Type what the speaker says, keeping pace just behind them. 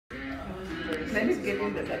Let me get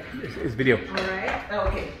in the back. It's video. All right. Oh,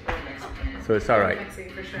 okay. So it's all right.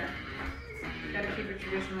 Mexican for sure. Gotta keep it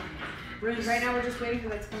traditional. Right now we're just waiting for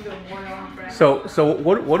that to come to a boil on bread. So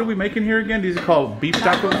what are we making here again? These are called beef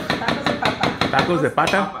tacos. Tacos de papa. Tacos de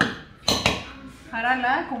pata. Para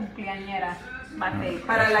la cumpleañera.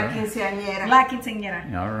 Para la quinceañera. La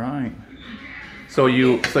quinceañera. All right. So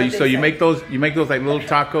you make those like little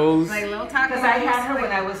tacos. Like little tacos. Because I had her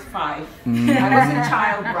when I was 5. I was a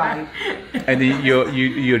child bride. And then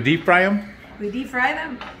you deep fry them. We deep fry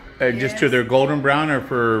them. Just to their golden brown, or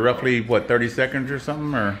for roughly what 30 seconds or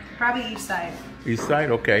something, or Probably each side. each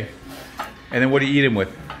side. Okay. And then what do you eat them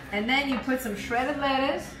with? And then you put some shredded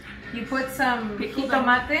lettuce. You put some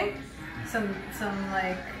tomate. Some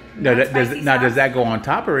like. Now, spicy does sauce. that go on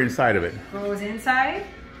top or inside of it? Goes inside.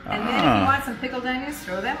 And then if you want some pickled onions,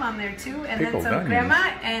 throw them on there too. And Pickled then some onions.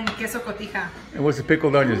 crema and queso cotija. And what's the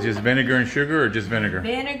pickled onions? Just vinegar and sugar, or just vinegar?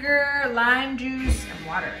 Vinegar, lime juice, and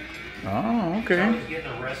water. Oh, okay.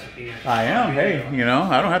 Getting a recipe. I am. Hey,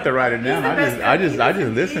 I don't have to write it down. I just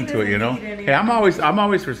listen to it. Hey, I'm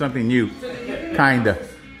always for something new. Kinda.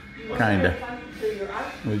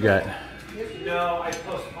 We got. No, I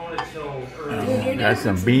postponed it till early. Got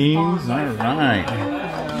some beans. All right.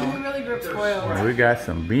 You really grip spoiled. We got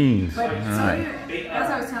some beans. All But right. that's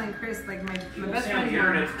what I was telling Chris. Like my best Down friend here,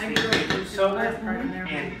 here, and I it's grew up take soda in there.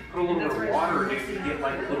 and put a little bit of water in it to get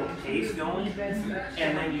like a little taste going,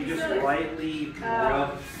 and then you just lightly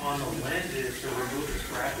rub on the lenses to remove the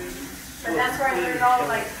scratches. But that's where I learned all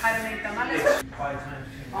like how to make tamales. 5 times.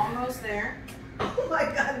 Almost there. Oh my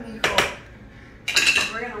God, mijo.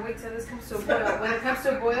 We're gonna wait till this comes to a boil. When it comes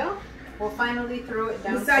to a boil, we'll finally throw it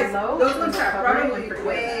down Besides, to low. those ones and are cover it probably and forget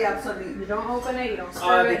way about up so it. You don't open it, you don't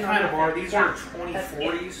stir They it. kind of are. nothing. These Yeah, are that's it.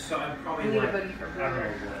 2040s, so I'm We probably need a like, buddy for I don't brother, know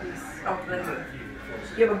what. please. Oh, that's it.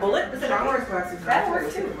 You have a bullet? Is it ours? That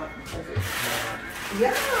works too.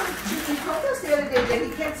 Yeah. He told us the other day that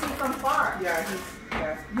he can't see from far. Yeah,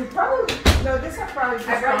 yeah. You probably, no, this I probably just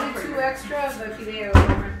I brought wrong you for 2 extra of the fideos,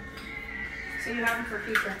 Roman. So you have them for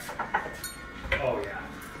future. Oh yeah.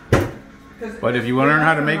 But if you want to learn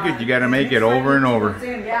how to make it, you got to make it over and over.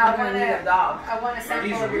 Yeah, I'm gonna need a dog. I want a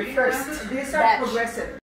sample of your real first These are batch. progressive.